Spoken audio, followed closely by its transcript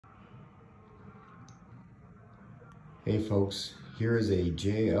Hey folks, here is a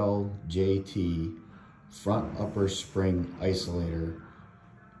JLJT front upper spring isolator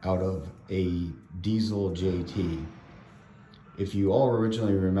out of a Diesel JT. If you all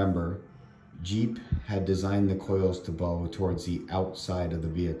originally remember, Jeep had designed the coils to bow towards the outside of the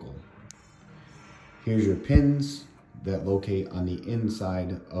vehicle. Here's your pins that locate on the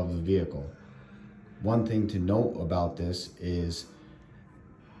inside of the vehicle. One thing to note about this is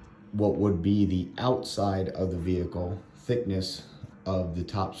what would be the outside of the vehicle thickness of the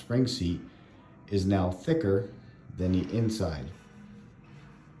top spring seat is now thicker than the inside.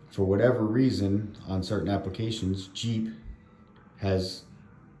 For whatever reason, on certain applications, Jeep has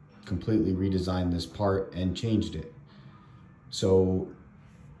completely redesigned this part and changed it. So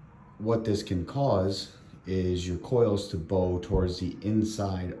what this can cause is your coils to bow towards the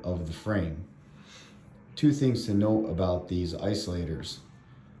inside of the frame. Two things to note about these isolators.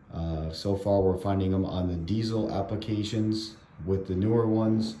 So far we're finding them on the diesel applications with the newer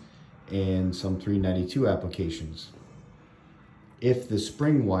ones and some 392 applications. If the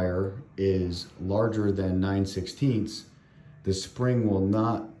spring wire is larger than 9/16, the spring will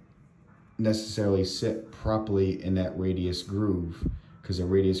not necessarily sit properly in that radius groove because the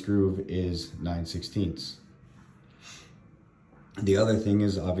radius groove is 9/16. The other thing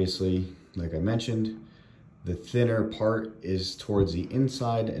is, obviously, like I mentioned, the thinner part is towards the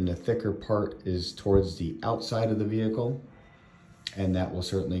inside and the thicker part is towards the outside of the vehicle. And that will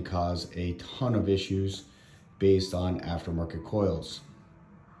certainly cause a ton of issues based on aftermarket coils.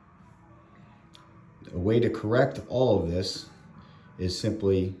 A way to correct all of this is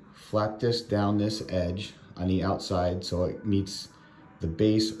simply flat this down this edge on the outside so it meets the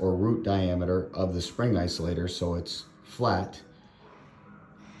base or root diameter of the spring isolator so it's flat.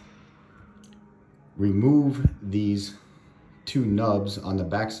 Remove these two nubs on the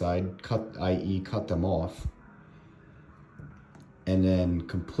backside, i.e. cut them off, and then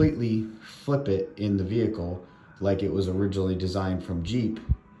completely flip it in the vehicle like it was originally designed from Jeep.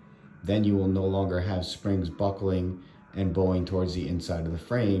 Then you will no longer have springs buckling and bowing towards the inside of the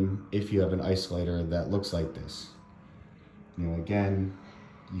frame if you have an isolator that looks like this. Again,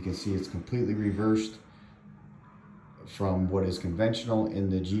 you can see it's completely reversed from what is conventional in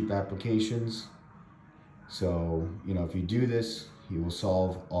the Jeep applications. So, if you do this, you will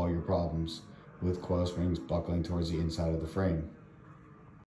solve all your problems with coil springs buckling towards the inside of the frame.